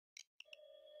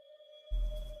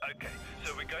Okay,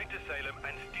 so we're going to Salem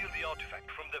and steal the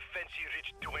artifact from the fancy rich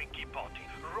Twanky party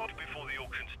right before the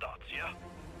auction starts, yeah?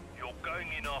 You're going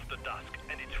in after dusk,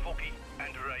 and it's foggy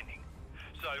and raining.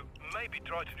 So maybe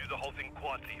try to do the whole thing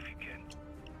quietly if you can.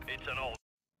 It's an old...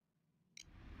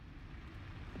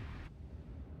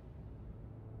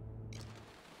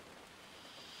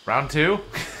 Round 2?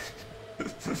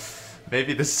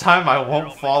 Maybe this time I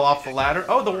won't fall off the ladder.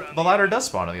 Oh, the ladder does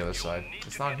spawn on the other side.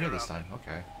 It's not here this time.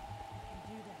 Okay.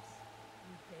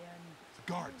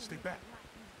 Guard, stay back.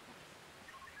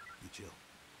 You chill.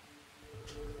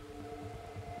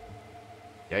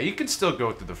 Yeah, you can still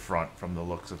go through the front from the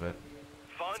looks of it.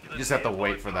 You just have to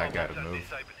wait for that guy to move.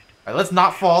 Alright, let's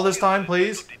not fall this time,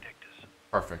 please.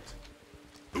 Perfect.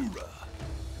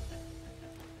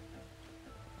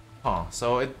 Huh,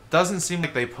 so it doesn't seem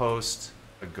like they post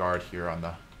a guard here on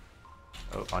the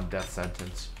on death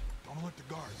sentence. Don't alert the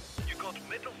guard.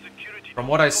 From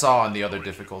what I saw on the other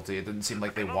difficulty, it didn't seem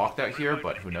like they walked out here,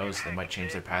 but who knows, they might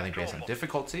change their pathing based on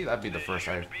difficulty. That'd be the first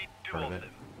I've heard of it.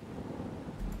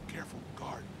 Careful,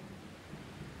 guard.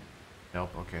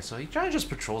 Nope, okay, so he kind of just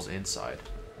patrols inside.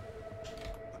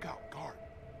 Look out, guard.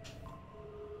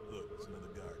 Look, it's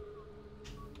another guard.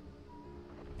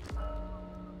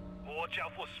 Watch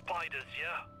out for spiders,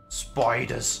 yeah?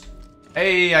 Spiders.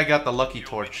 Hey, I got the lucky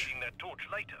torch. Using that torch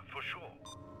later, for sure.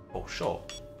 Oh, sure.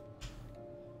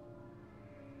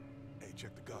 Hey,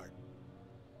 check the guard.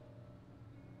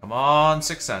 Come on,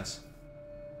 6 cents.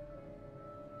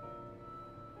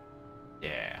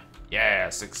 Yeah. Yeah,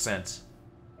 6 cents.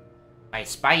 My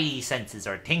spidey senses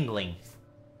are tingling.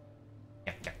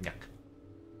 Yuck, yuck, yuck.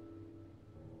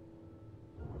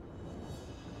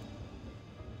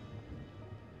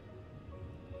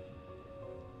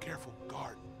 Careful,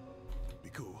 guard. Be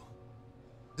cool.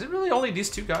 Is it really only these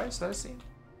 2 guys that I've seen?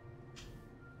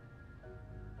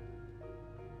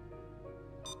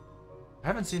 I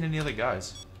haven't seen any other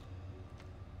guys.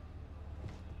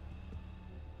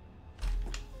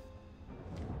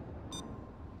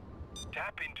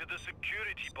 Tap into the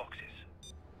security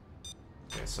boxes.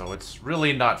 Okay, so it's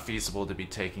really not feasible to be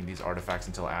taking these artifacts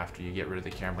until after you get rid of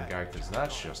the camera guy, because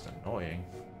that's just annoying.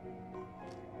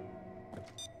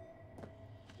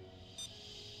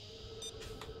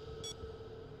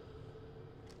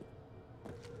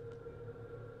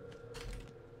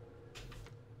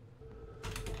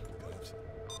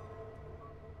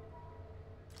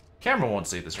 Camera won't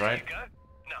see this, right? There you go.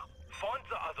 Now, find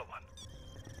the other one.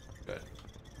 Good.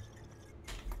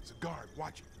 It's a guard.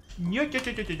 Watch it.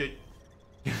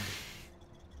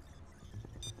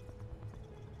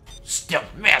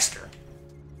 Stealth master.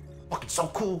 Fucking so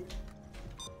cool.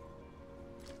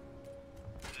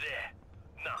 There.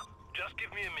 Now, just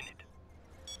give me a minute.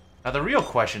 Now the real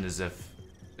question is if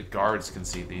the guards can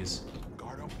see these.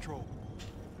 Guard on patrol.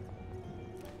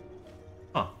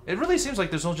 Huh. It really seems like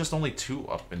there's just only 2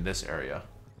 up in this area.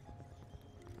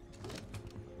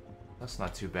 That's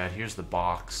not too bad. Here's the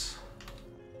box.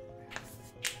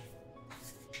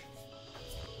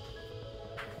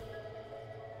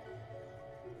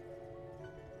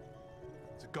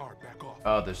 It's a guard. Back off.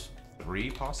 Oh, there's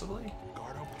 3 possibly?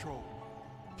 Guard on patrol.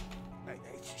 Hey,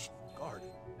 shh. Guard.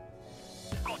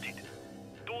 Got it.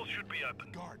 Doors should be open.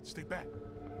 Guard, stay back.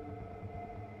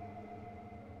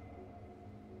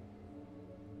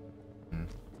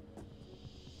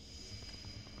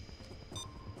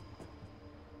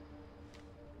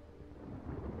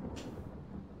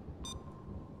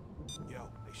 Yo,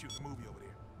 they shooting a movie over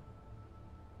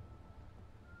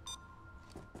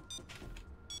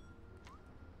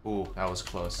there. Ooh, that was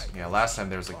close. Yeah, last time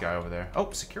there was a guy over there.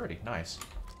 Oh, security. Nice.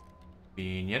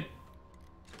 Convenient.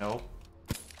 Nope.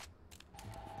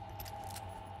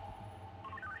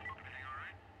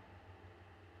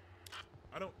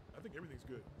 I think everything's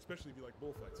good, especially if you like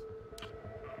bullfights.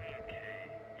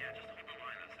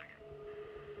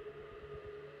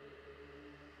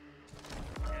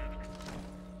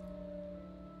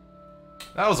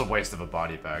 That was a waste of a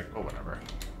body bag. Oh, whatever.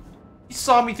 He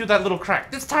saw me through that little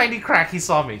crack. This tiny crack, he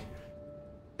saw me.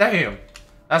 Damn.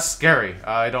 That's scary.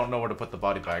 I don't know where to put the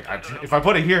body bag. If I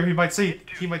put it here, he might see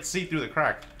through the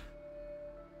crack.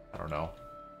 I don't know.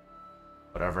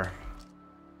 Whatever.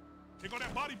 Take on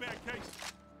that body bag case.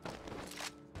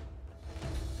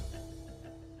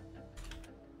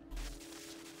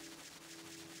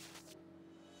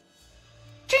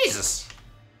 Jesus!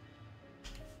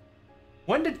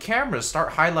 When did cameras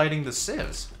start highlighting the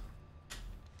civs?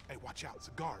 Hey, watch out, it's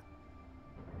a guard.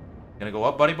 Gonna go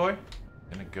up, buddy boy?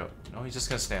 Gonna go. No, he's just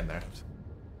gonna stand there.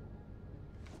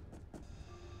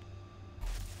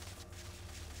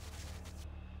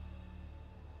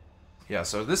 Yeah,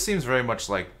 so this seems very much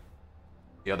like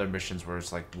The other missions where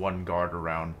it's like one guard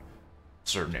around a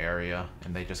certain area,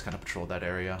 and they just kind of patrol that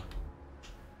area.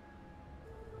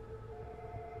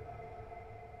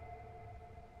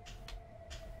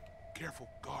 Careful,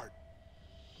 guard.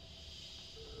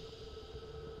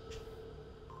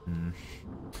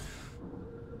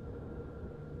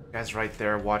 Guy's right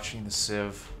there watching the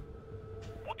Civ.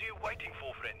 What are you waiting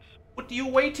for, friends? What are you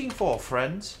waiting for,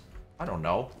 friends? I don't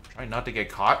know. Trying not to get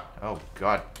caught. Oh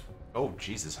god. Oh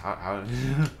Jesus. How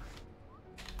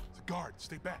It's a guard.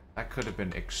 Stay back. that could have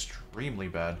been extremely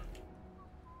bad.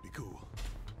 Be cool.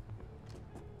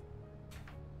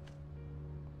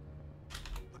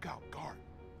 Look out, guard.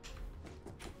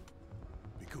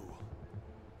 Be cool.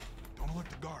 Don't alert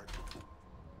the guard.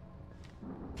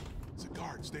 It's a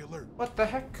guard. Stay alert. What the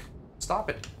heck? Stop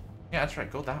it. Yeah, that's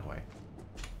right. Go that way.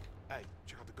 Hey,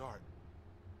 check out the guard.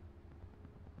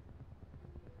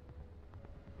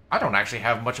 I don't actually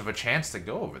have much of a chance to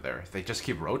go over there if they just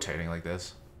keep rotating like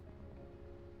this.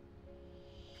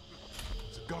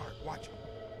 It's a guard. Watch him.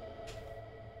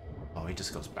 Oh, he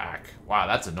just goes back. Wow,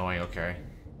 that's annoying. Okay.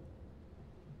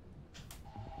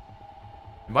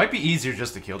 It might be easier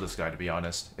just to kill this guy, to be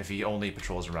honest, if he only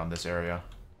patrols around this area.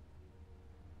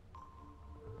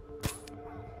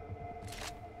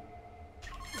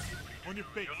 On your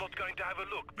face. You're not going to have a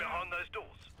look behind those doors.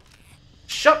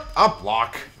 Shut up,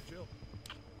 Locke. Chill.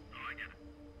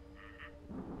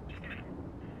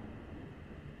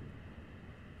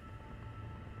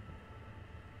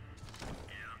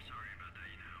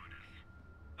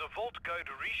 The vault code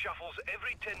reshuffles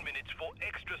every 10 minutes for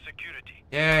extra security.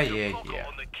 Yeah, Use a yeah, blocker yeah.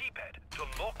 on the keypad to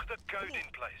lock the code in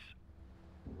place.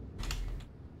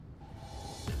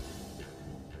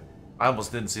 I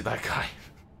almost didn't see that guy.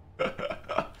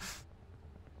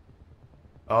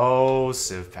 Oh,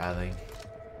 Civ pathing.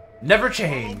 Never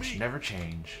change. Never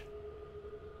change.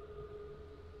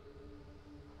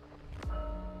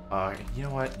 You know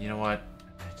what? You know what?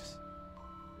 I just...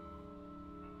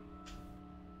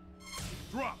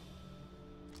 Drop.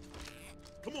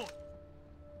 Come on.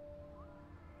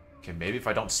 Okay, maybe if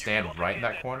I don't stand You've got to right in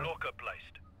get that corner. Locker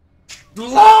placed.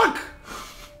 Lock!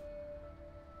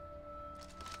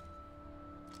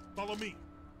 Follow me.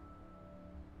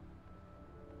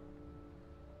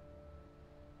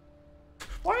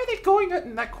 Why are they going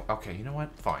in that okay, you know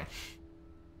what? Fine.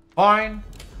 Fine.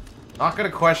 Not gonna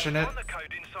question it. Find the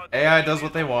code inside the AI does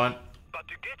what they want. But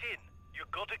to get in, you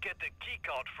got to get the key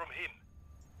card from him.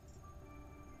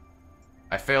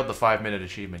 I failed the 5-minute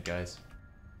achievement, guys.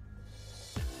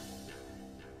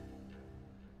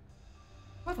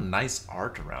 A lot of nice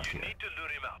art around You here. need to lure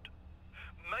him out.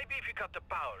 Maybe if you cut the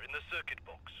power in the circuit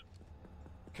box.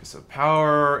 Okay, so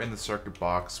power in the circuit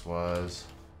box was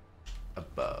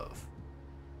above.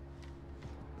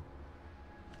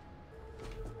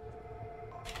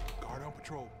 Guard on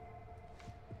patrol.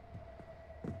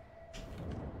 Hey,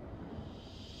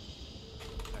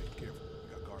 careful. We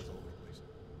got guards all over the place.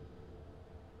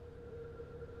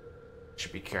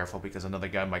 Should be careful because another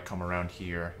guy might come around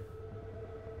here.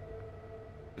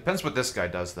 Depends what this guy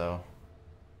does, though.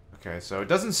 Okay, so it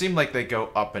doesn't seem like they go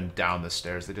up and down the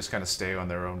stairs. They just kind of stay on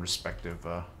their own respective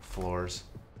floors.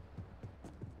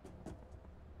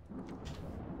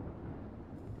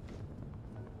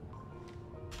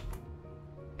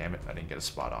 Damn it, I didn't get a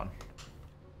spot on.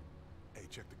 Hey,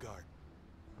 check the guard.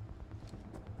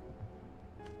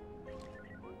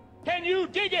 Can you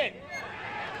dig it?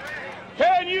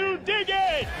 Can you dig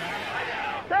it?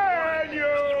 Can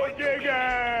you dig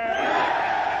it?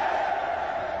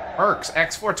 Erks,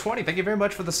 X420, thank you very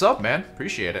much for the sub, man.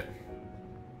 Appreciate it.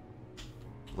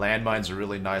 Landmines are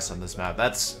really nice on this map.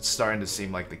 That's starting to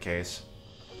seem like the case.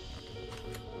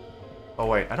 Oh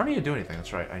wait, I don't need to do anything,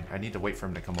 that's right. I need to wait for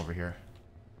him to come over here.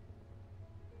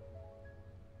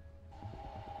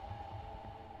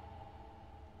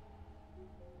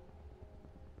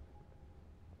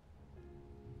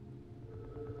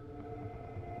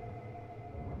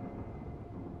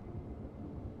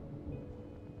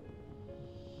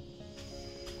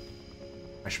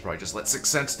 I should probably just let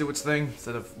Sixth Sense do its thing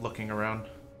instead of looking around.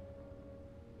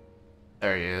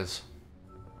 There he is.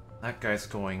 That guy's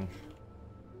going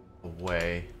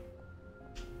away.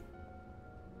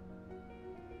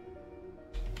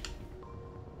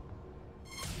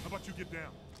 How about you get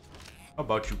down? How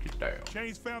about you get down?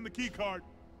 Chains found the key card.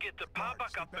 Get the power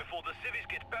back up before the civvies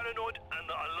get paranoid and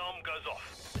the alarm goes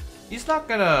off. He's not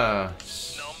gonna...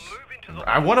 Now move into the...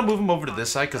 I want to move him over to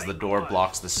this side because the door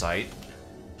blocks the sight.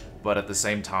 But at the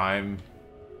same time...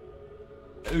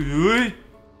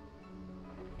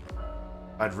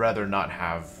 I'd rather not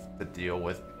have to deal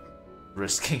with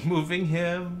risking moving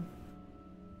him.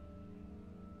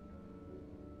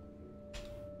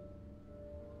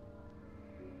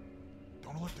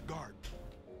 Don't let the guard.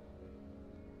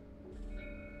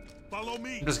 Follow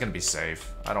me. I'm just gonna be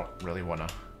safe. I don't really wanna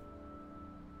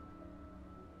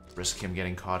risk him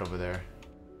getting caught over there.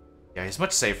 Yeah, he's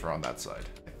much safer on that side.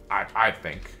 I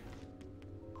think.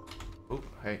 Oh,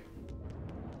 hey.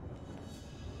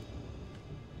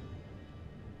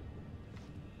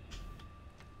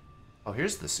 Oh,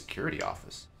 here's the security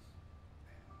office.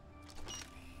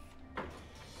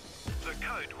 The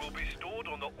code will be stored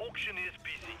on the auctioneer's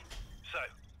PC. So,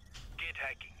 get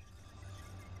hacking.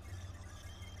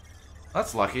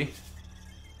 That's lucky.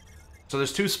 So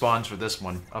there's 2 spawns for this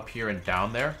one, up here and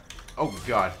down there. Oh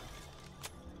god.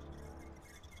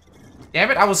 Damn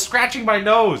it, I was scratching my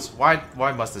nose! Why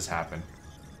must this happen?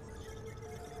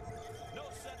 No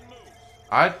sudden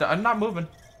moves. I'm not moving.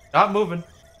 Not moving.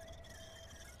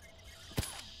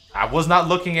 I was not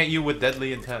looking at you with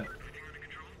deadly intent.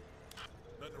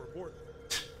 Nothing to report.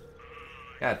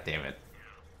 God damn it.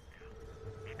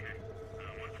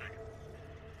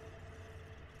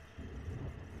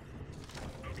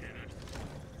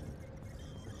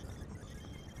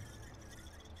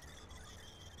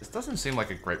 This doesn't seem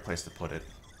like a great place to put it.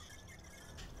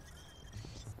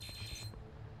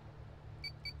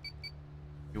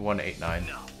 U189.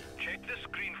 Now, check the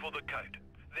screen for the code.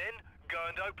 Then, go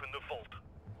and open the vault.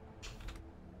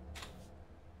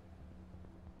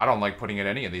 I don't like putting it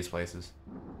any of these places.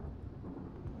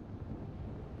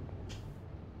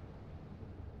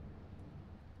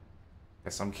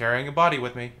 Guess I'm carrying a body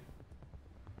with me.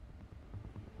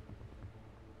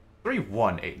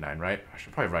 3189, right? I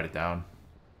should probably write it down.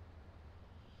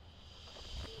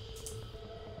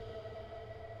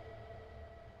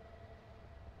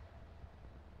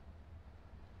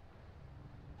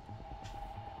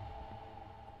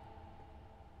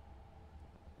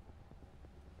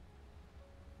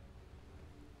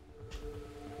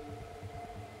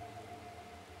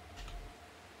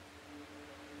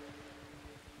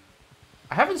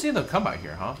 I haven't seen them come out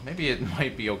here, huh? Maybe it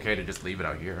might be okay to just leave it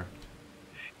out here.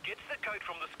 Get the code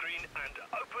from the screen and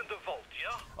open the vault,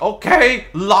 yeah? Okay,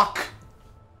 luck!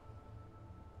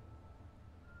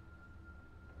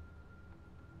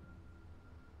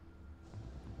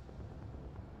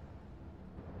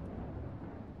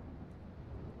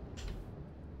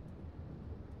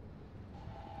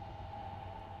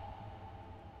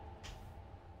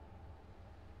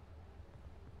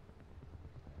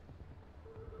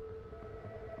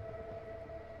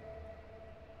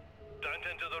 Don't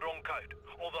enter the wrong code,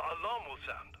 or the alarm will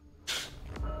sound.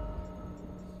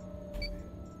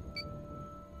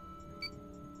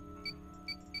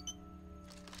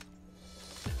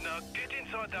 Now get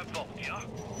inside that vault, yeah?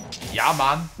 Yeah,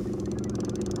 man.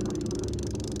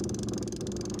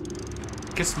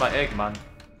 Kiss my egg, man.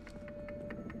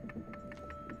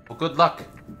 Well, good luck.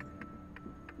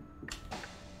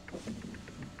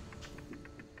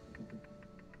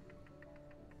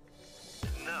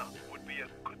 Now would be a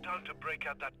good time to break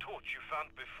out that torch you found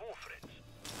before, friends.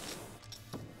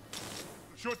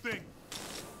 Sure thing.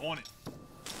 On it.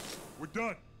 We're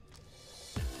done.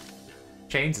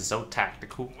 Chains is so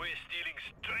tactical. We're stealing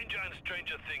stranger and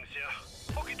stranger things here.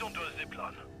 Hook it onto a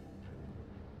zipline.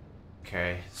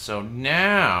 Okay, so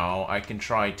now I can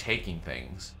try taking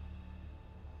things.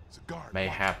 It's a guard.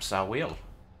 Mayhaps I will.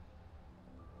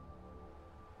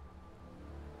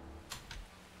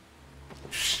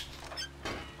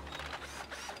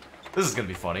 This is gonna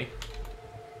be funny.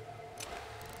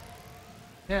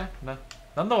 Yeah, no,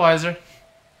 none the wiser.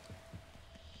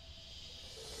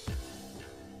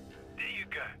 There you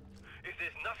go. If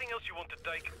there's nothing else you want to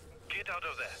take, get out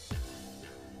of there.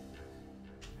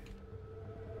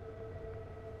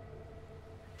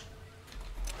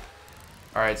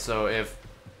 Alright, so if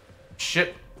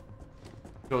shit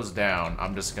goes down,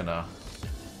 I'm just gonna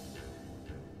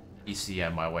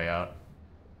ECM my way out.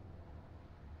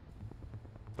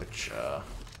 Which,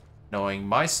 knowing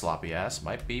my sloppy ass,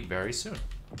 might be very soon.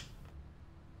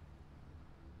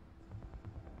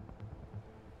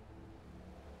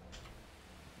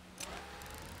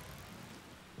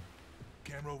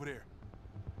 Camera over there.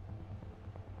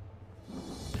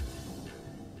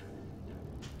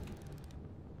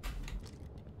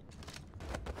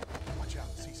 Watch out,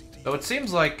 CCTV. So it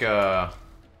seems like,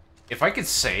 if I could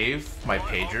save my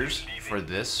pagers for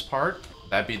this part,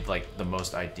 that'd be, like, the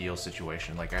most ideal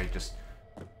situation. Like, I just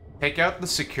take out the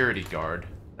security guard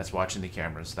that's watching the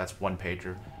cameras. That's one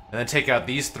pager. And then take out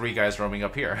these 3 guys roaming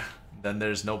up here. Then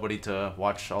there's nobody to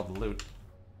watch all the loot.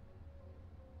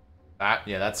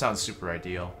 Yeah, that sounds super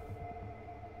ideal.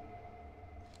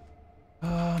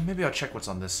 Maybe I'll check what's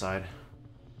on this side.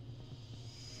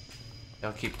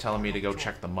 They'll keep telling me to go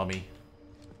check the mummy.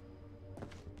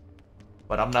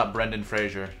 But I'm not Brendan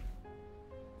Fraser.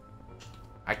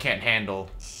 I can't handle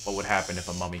what would happen if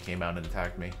a mummy came out and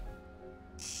attacked me.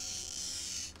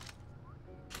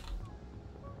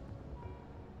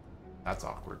 That's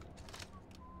awkward.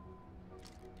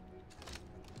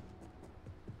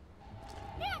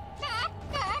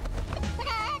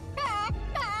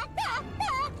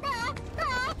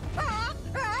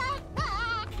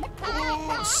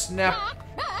 Oh, snap.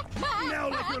 Now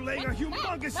like you're laying a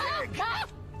humongous egg!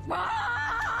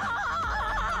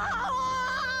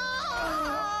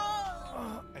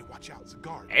 Hey, watch out, it's a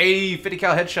guard. Hey, 50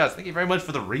 cal headshots. Thank you very much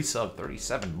for the resub.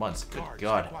 37 months. Good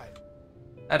God.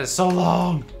 That is so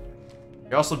long.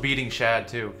 You're also beating Shad,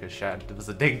 too, because Shad was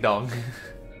a ding-dong.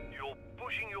 You're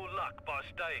pushing your luck by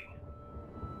staying.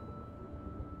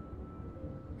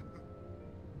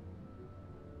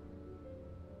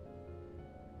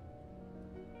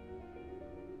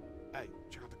 Hey,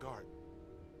 check out the guard.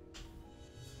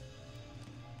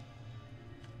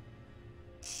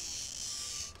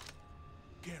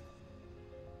 Again.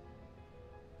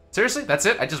 Seriously? That's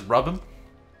it? I just rub him?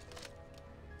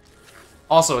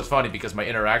 Also, it's funny because my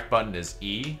interact button is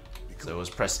E, so it was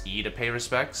press E to pay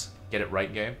respects. Get it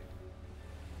right, game.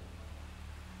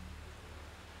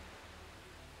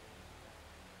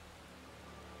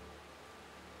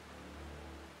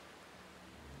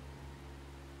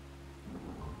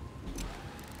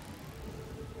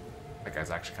 That guy's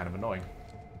actually kind of annoying.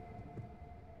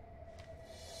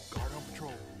 Guard on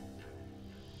patrol.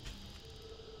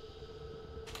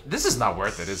 This is not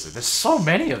worth it, is it? There's so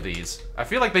many of these. I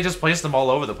feel like they just placed them all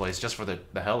over the place just for the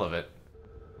hell of it.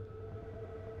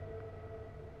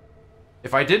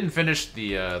 If I didn't finish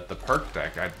the perk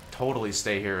deck, I'd totally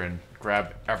stay here and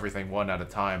grab everything one at a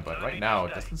time, but right now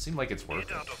it doesn't seem like it's worth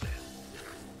Get out it. of there.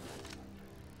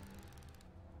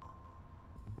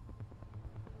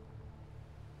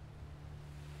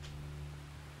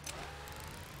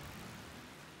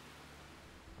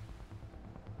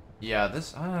 Yeah,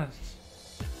 this...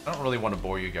 I don't really want to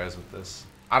bore you guys with this.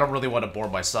 I don't really want to bore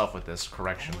myself with this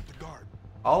correction. With the guard.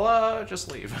 I'll,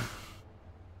 just leave.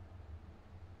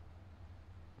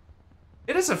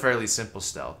 It is a fairly simple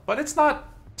stealth, but it's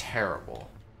not terrible.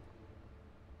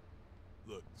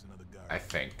 Look, it's another guard. I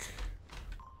think.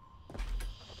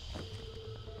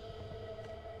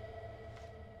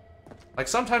 Like,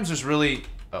 sometimes there's really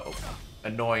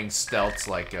annoying stealths,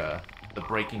 like the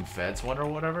Breaking Feds one or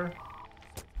whatever.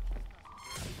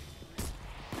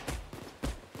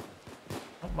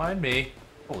 Don't mind me.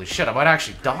 Holy shit, I might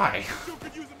actually die.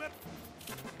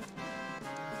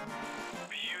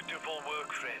 Beautiful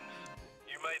work, friends.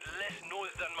 You made less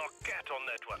noise than my cat on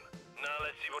that one. Now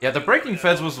let's see what... Yeah, the Breaking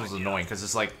Feds was annoying, because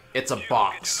it's like, it's a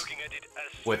box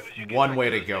with one way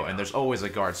to go, and there's always a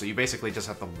guard, so you basically just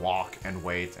have to walk and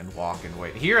wait and walk and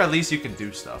wait. Here, at least you can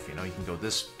do stuff, you know? You can go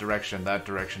this direction, that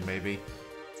direction, maybe.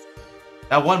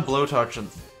 That one blowtorch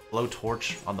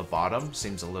on the bottom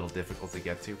seems a little difficult to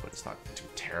get to, but it's not too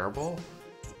terrible.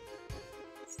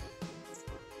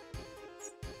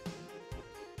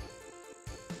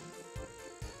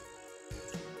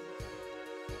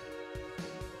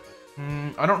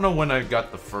 I don't know when I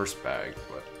got the first bag,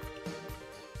 but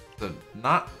it's a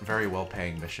not very well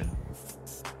paying mission.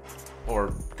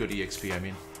 Or good EXP, I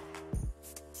mean.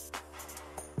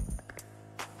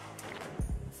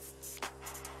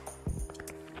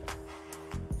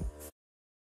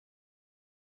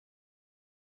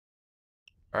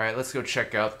 Alright, let's go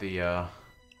check out the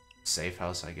safe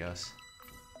house, I guess.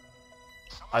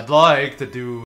 I'd like to do